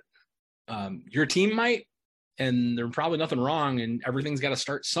benefit. Your team might, and there's probably nothing wrong, and everything's got to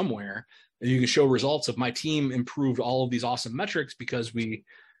start somewhere. And you can show results of my team improved all of these awesome metrics because we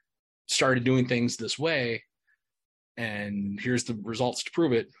started doing things this way, and here's the results to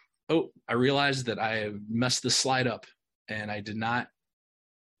prove it. Oh, I realized that I have messed this slide up and I did not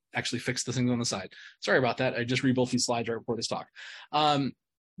actually fix the things on the side. Sorry about that. I just rebuilt these slides right before this talk. But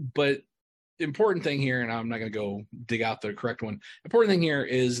the important thing here, and I'm not going to go dig out the correct one. Important thing here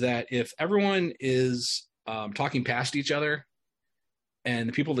is that if everyone is talking past each other. And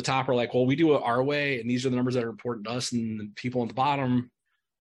the people at the top are like, well, we do it our way, and these are the numbers that are important to us. And the people at the bottom,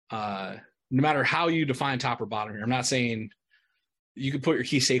 no matter how you define top or bottom here, I'm not saying you could put your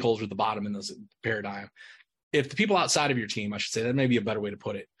key stakeholders at the bottom in this paradigm. If the people outside of your team, I should say, that may be a better way to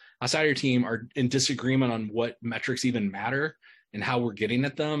put it, outside of your team are in disagreement on what metrics even matter and how we're getting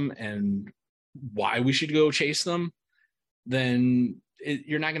at them and why we should go chase them, then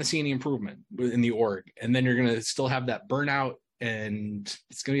you're not going to see any improvement in the org. And then you're going to still have that burnout, and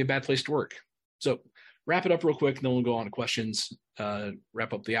it's going to be a bad place to work. So wrap it up real quick, and then we'll go on to questions,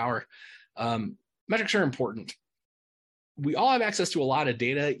 wrap up the hour. Metrics are important. We all have access to a lot of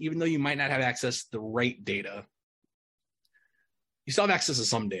data, even though you might not have access to the right data. You still have access to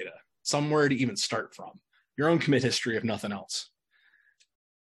some data, somewhere to even start from, your own commit history, if nothing else.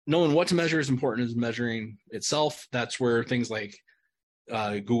 Knowing what to measure is important as measuring itself. That's where things like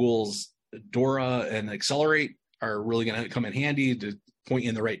Google's Dora and Accelerate are really going to come in handy to point you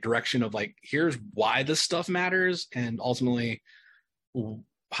in the right direction of like, here's why this stuff matters, and ultimately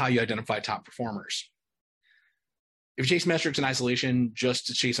how you identify top performers. If you chase metrics in isolation just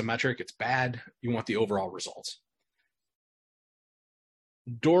to chase a metric, it's bad. You want the overall results.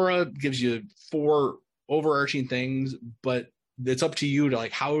 Dora gives you 4 overarching things, but it's up to you to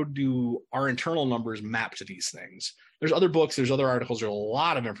like, how do our internal numbers map to these things? There's other books, there's other articles, there's a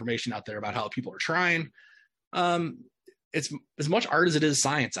lot of information out there about how people are trying. It's as much art as it is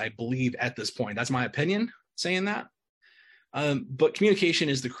science, I believe, at this point. That's my opinion saying that. But communication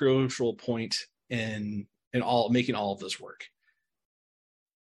is the crucial point in making all of this work.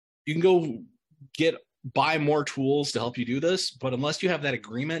 You can go buy more tools to help you do this, but unless you have that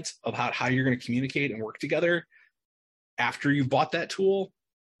agreement about how you're going to communicate and work together after you've bought that tool,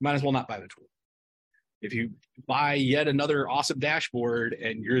 you might as well not buy the tool. If you buy yet another awesome dashboard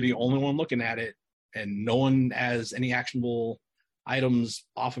and you're the only one looking at it and no one has any actionable items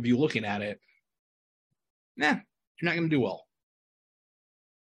off of you looking at it, you're not going to do well.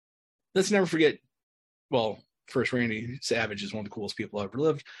 Let's never forget, well, first, Randy Savage is one of the coolest people I've ever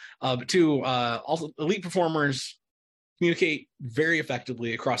lived. But 2, also elite performers communicate very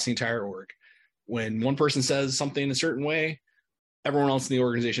effectively across the entire org. When one person says something a certain way, everyone else in the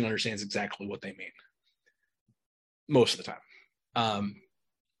organization understands exactly what they mean. Most of the time.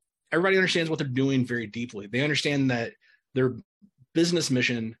 Everybody understands what they're doing very deeply. They understand that their business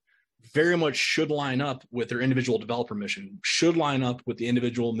mission very much should line up with their individual developer mission, should line up with the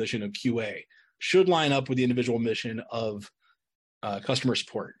individual mission of QA, should line up with the individual mission of customer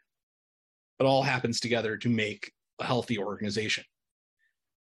support. It all happens together to make a healthy organization.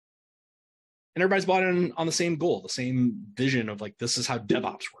 And everybody's bought in on the same goal, the same vision of like, this is how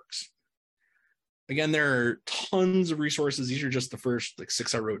DevOps works. Again, there are tons of resources. These are just the first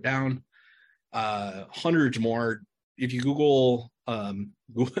 6 I wrote down. Hundreds more. If you Google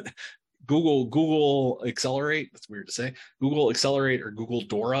Google Accelerate, that's weird to say, Google Accelerate or Google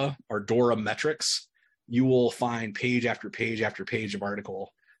Dora or Dora metrics, you will find page after page after page of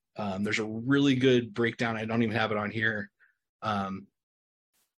article. There's a really good breakdown. I don't even have it on here. There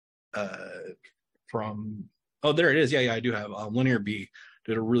it is. Yeah, I do have. Linear B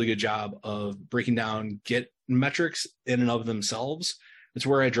did a really good job of breaking down Git metrics in and of themselves. It's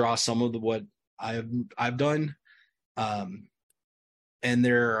where I draw some of what I've done. And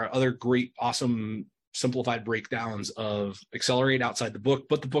there are other great, awesome, simplified breakdowns of Accelerate outside the book,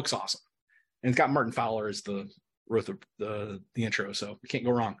 but the book's awesome. And it's got Martin Fowler as the wrote the intro, so you can't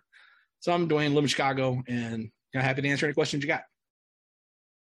go wrong. So I'm Dwayne, live in Chicago, and happy to answer any questions you got.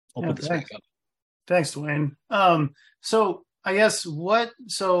 I'll put this back up. Thanks, Dwayne. So I guess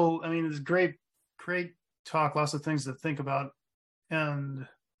it's great talk, lots of things to think about. And,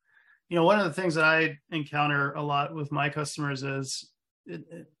 one of the things that I encounter a lot with my customers is,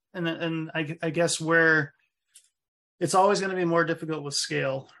 I guess where it's always going to be more difficult with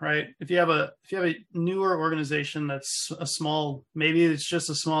scale, right? If you have a newer organization that's maybe it's just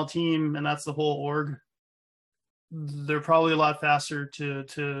a small team and that's the whole org, they're probably a lot faster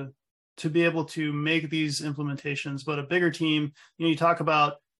to be able to make these implementations. But a bigger team, you talk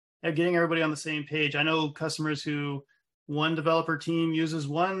about getting everybody on the same page. I know customers who one developer team uses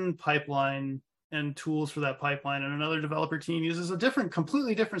one pipeline and tools for that pipeline, and another developer team uses a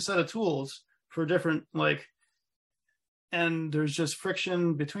completely different set of tools for different, and there's just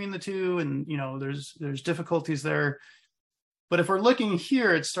friction between the two, and there's difficulties there. But if we're looking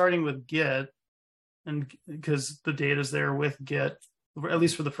here, it's starting with Git, and because the data's there with Git, at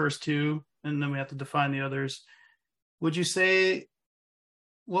least for the first 2, and then we have to define the others. What would you say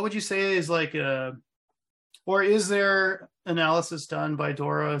is or is there analysis done by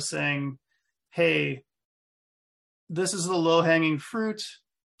Dora saying, hey, this is the low hanging fruit,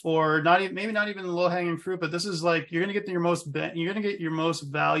 or not even, maybe not even the low hanging fruit, but this is like, you're going to get your most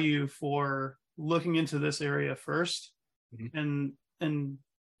value for looking into this area first. And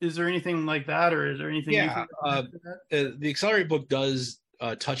is there anything like that, or is there anything? Yeah, the Accelerate book does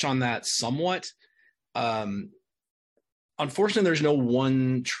touch on that somewhat. Unfortunately, there's no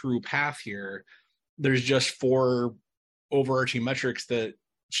one true path here. There's just 4 overarching metrics that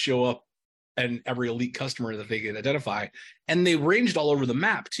show up in every elite customer that they can identify, and they ranged all over the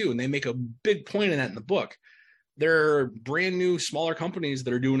map too. And they make a big point in that in the book. There are brand new, smaller companies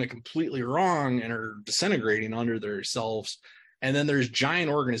that are doing it completely wrong and are disintegrating under themselves. And then there's giant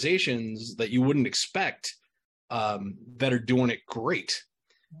organizations that you wouldn't expect that are doing it great.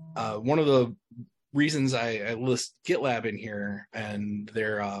 One of the reasons I list GitLab in here and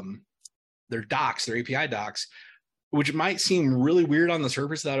their docs, their API docs, which might seem really weird on the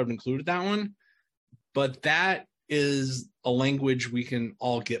surface that I've included that one, but that is a language we can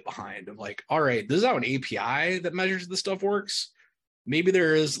all get behind of like, all right, this is how an API that measures this stuff works. Maybe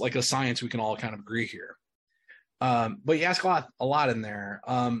there is like a science we can all kind of agree here. But you ask a lot in there.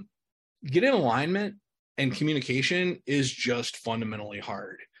 Getting alignment and communication is just fundamentally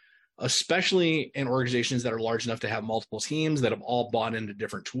hard, especially in organizations that are large enough to have multiple teams that have all bought into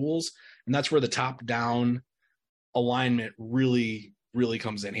different tools. And that's where the top-down alignment really, really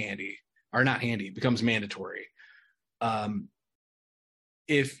comes in handy, or not handy, becomes mandatory.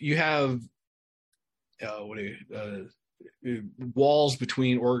 If you have walls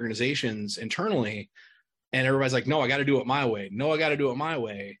between organizations internally, and everybody's like, no, I got to do it my way. No, I got to do it my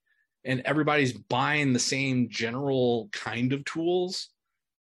way. And everybody's buying the same general kind of tools.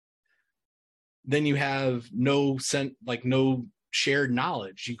 Then you have no shared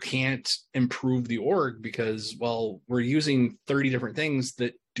knowledge. You can't improve the org because, well, we're using 30 different things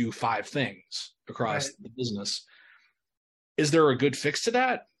that do 5 things across the business. Is there a good fix to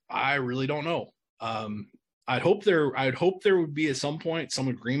that? I really don't know. I'd hope there would be at some point some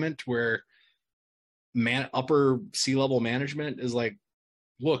agreement where upper C-level management is like,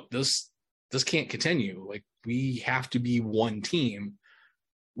 look, this can't continue. Like, we have to be one team.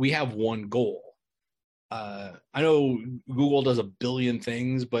 We have one goal. I know Google does a billion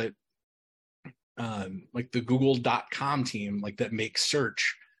things, but like the Google.com team, like that makes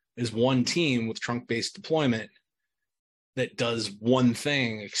search, is one team with trunk-based deployment that does one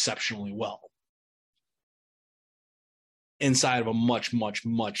thing exceptionally well inside of a much, much,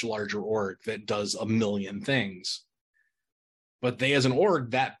 much larger org that does a million things. But they, as an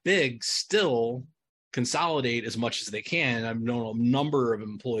org that big, still consolidate as much as they can. I've known a number of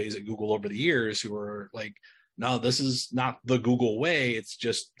employees at Google over the years who are like, no, this is not the Google way. It's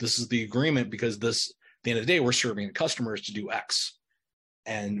just, this is the agreement because this, at the end of the day, we're serving customers to do X.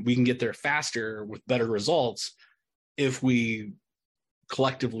 And we can get there faster with better results if we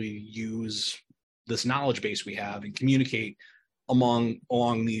collectively use this knowledge base we have and communicate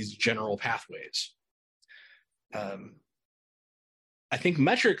along these general pathways. I think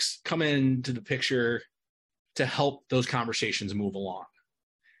metrics come into the picture to help those conversations move along.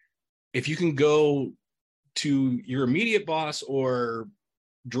 If you can go to your immediate boss or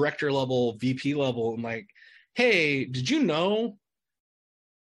director level, VP level, and like, hey, did you know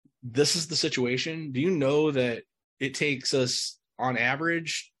this is the situation? Do you know that it takes us on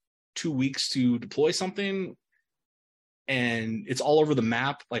average 2 weeks to deploy something? And it's all over the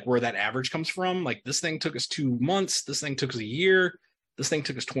map, like where that average comes from. Like, this thing took us 2 months. This thing took us a year. This thing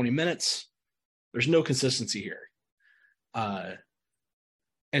took us 20 minutes. There's no consistency here.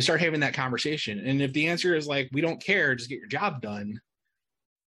 And start having that conversation. And if the answer is like, we don't care, just get your job done,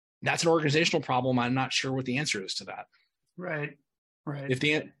 that's an organizational problem. I'm not sure what the answer is to that. Right. If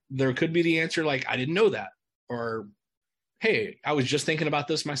there could be the answer like, I didn't know that, or, hey, I was just thinking about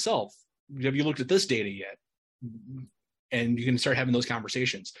this myself. Have you looked at this data yet? And you can start having those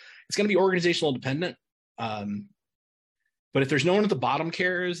conversations. It's going to be organizational dependent. But if there's no one at the bottom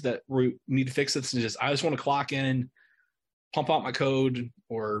cares that we need to fix this, and I just want to clock in, pump out my code,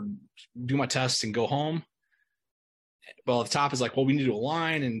 or do my tests and go home. Well, at the top is like, well, we need to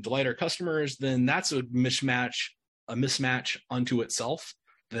align and delight our customers. Then that's a mismatch unto itself.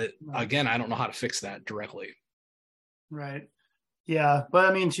 That, again, I don't know how to fix that directly. Right. Yeah, but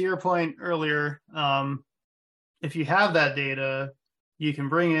I mean, to your point earlier, if you have that data, you can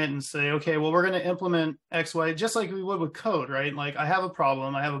bring it and say, okay, well, we're going to implement X, Y, just like we would with code, right? Like, I have a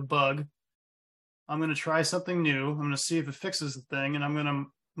problem, I have a bug. I'm going to try something new. I'm going to see if it fixes the thing, and I'm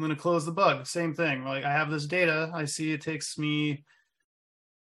going to close the bug. Same thing. Like, I have this data. I see it takes me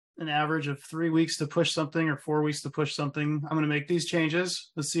an average of 3 weeks to push something or 4 weeks to push something. I'm going to make these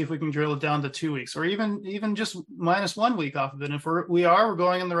changes. Let's see if we can drill it down to 2 weeks, or even just minus 1 week off of it. And if we're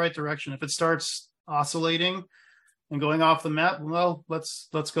going in the right direction. If it starts oscillating and going off the map, well, let's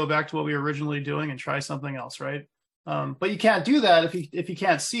go back to what we were originally doing and try something else, right? But you can't do that if you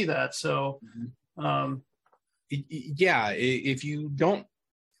can't see that. So, if you don't,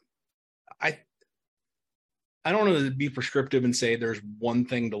 I don't want to be prescriptive and say there's one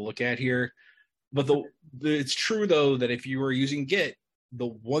thing to look at here, but it's true though that if you are using Git, the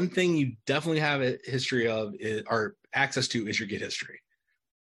one thing you definitely have a history of or access to is your Git history.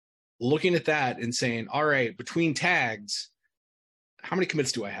 Looking at that and saying, all right, between tags, how many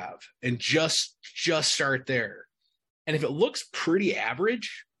commits do I have? And just start there. And if it looks pretty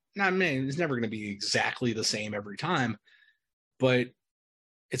average, it's never going to be exactly the same every time, but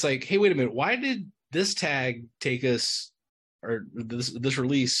it's like, hey, wait a minute, why did this tag take us, or this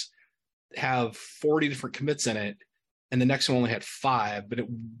release have 40 different commits in it, and the next one only had 5, but it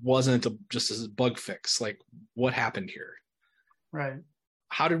wasn't just a bug fix? Like, what happened here? Right.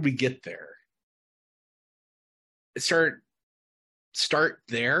 How did we get there? Start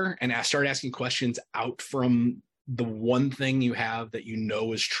there and start asking questions out from the one thing you have that you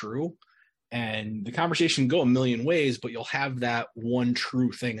know is true. And the conversation can go a million ways, but you'll have that one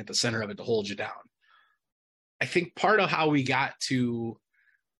true thing at the center of it to hold you down. I think part of how we got to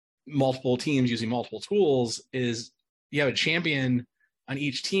multiple teams using multiple tools is you have a champion on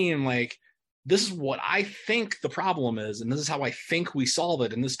each team. Like, this is what I think the problem is, and this is how I think we solve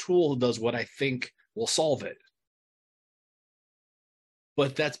it. And this tool does what I think will solve it.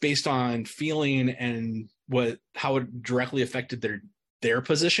 But that's based on feeling and how it directly affected their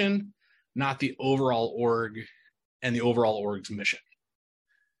position, not the overall org and the overall org's mission.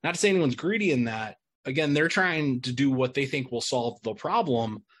 Not to say anyone's greedy in that. Again, they're trying to do what they think will solve the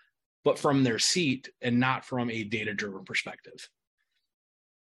problem, but from their seat and not from a data-driven perspective.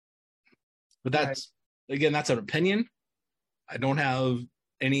 But that's an opinion. I don't have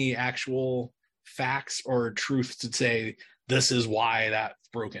any actual facts or truth to say this is why that's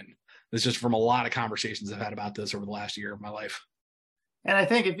broken. It's just from a lot of conversations I've had about this over the last year of my life. And I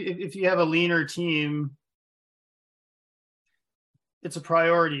think if you have a leaner team, it's a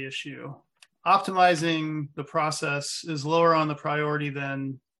priority issue. Optimizing the process is lower on the priority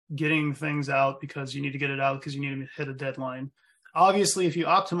than getting things out because you need to get it out because you need to hit a deadline. Obviously, if you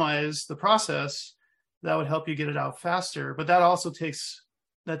optimize the process, that would help you get it out faster. But that also takes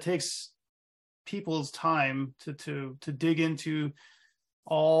people's time to dig into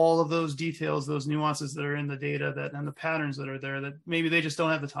all of those details, those nuances that are in the data and the patterns that are there that maybe they just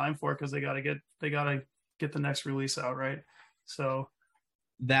don't have the time for because they gotta get the next release out, right? So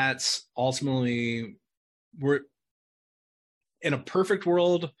that's ultimately, we're in a perfect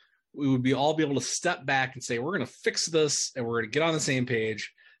world, we would all be able to step back and say, we're going to fix this and we're going to get on the same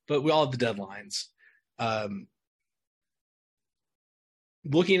page, but we all have the deadlines.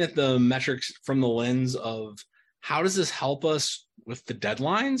 Looking at the metrics from the lens of how does this help us with the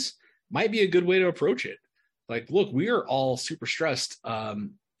deadlines might be a good way to approach it. Like, look, we are all super stressed.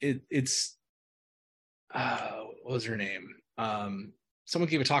 It's what was her name? Someone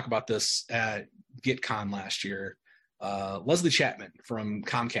gave a talk about this at GitCon last year. Leslie Chapman from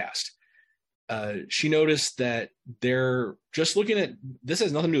Comcast. She noticed that they're just looking at, this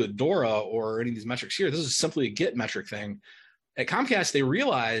has nothing to do with Dora or any of these metrics here. This is simply a Git metric thing. At Comcast, they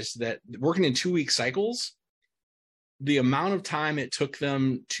realized that working in 2-week cycles, the amount of time it took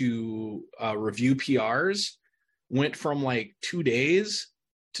them to review PRs went from like 2 days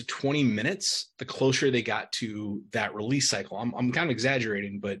to 20 minutes the closer they got to that release cycle. I'm kind of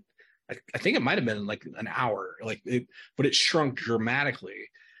exaggerating, but I think it might have been like an hour, but it shrunk dramatically.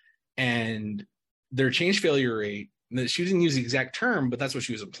 And their change failure rate, she didn't use the exact term, but that's what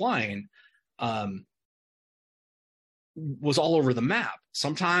she was implying, was all over the map.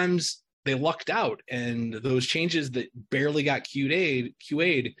 Sometimes they lucked out and those changes that barely got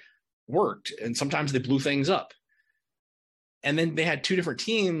QA'd worked. And sometimes they blew things up. And then they had 2 different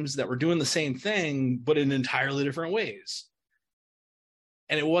teams that were doing the same thing, but in entirely different ways.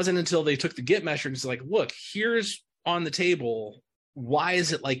 And it wasn't until they took the Git metrics, like, look, here's on the table, why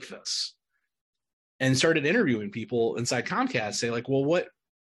is it like this? And started interviewing people inside Comcast, say like, well,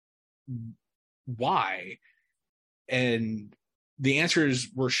 why? And the answers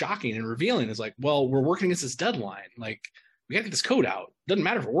were shocking and revealing. It's like, well, we're working against this deadline. Like, we got to get this code out. Doesn't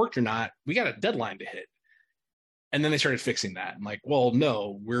matter if it worked or not. We got a deadline to hit. And then they started fixing that. I'm like, well,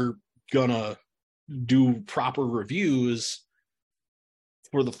 no, we're gonna do proper reviews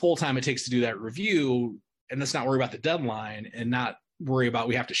for the full time it takes to do that review, and let's not worry about the deadline and not worry about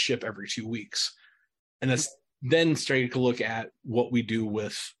we have to ship every 2 weeks. And that's then starting to look at what we do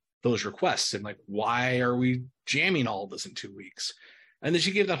with those requests and like, why are we jamming all of this in 2 weeks? And then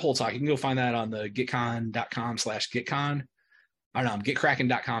she gave that whole talk. You can go find that on the getcon.com/getcon. I don't know,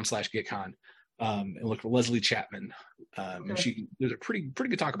 getkraken.com/getcon. And look for Leslie Chapman. And there's a pretty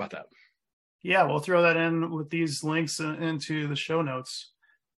good talk about that. Yeah, we'll throw that in with these links into the show notes.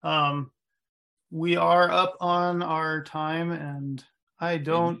 We are up on our time, and I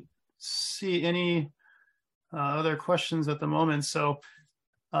don't see any other questions at the moment. So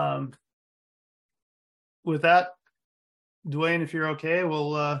with that, Dwayne, if you're okay,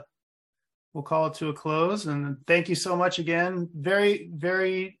 we'll call it to a close. And thank you so much again. Very,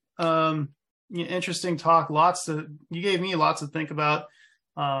 very interesting talk. You gave me lots to think about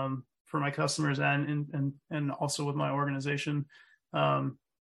for my customers and also with my organization.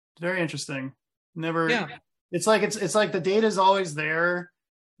 Very interesting. It's like the data is always there,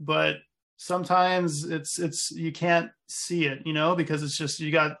 but sometimes it's you can't see it, because it's just,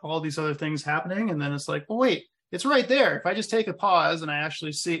 you got all these other things happening, and then it's like, well, wait, it's right there. If I just take a pause and I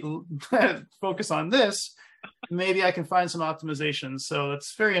actually focus on this, maybe I can find some optimizations. So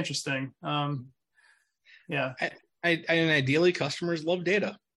it's very interesting. Yeah. And ideally, customers love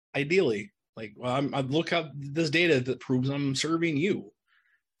data. Ideally, like, well, I look up this data that proves I'm serving you.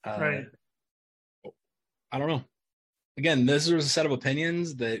 Right. I don't know. Again, this is a set of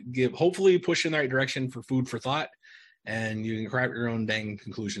opinions that hopefully push in the right direction for food for thought, and you can craft your own dang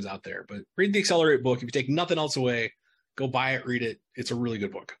conclusions out there. But read the Accelerate book. If you take nothing else away, go buy it, read it. It's a really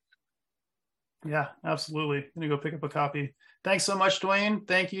good book. Yeah, absolutely. I'm going to go pick up a copy. Thanks so much, Dwayne.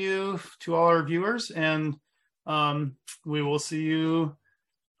 Thank you to all our viewers, and we will see you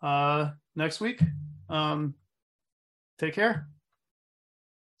next week. Take care.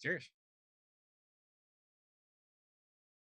 Cheers.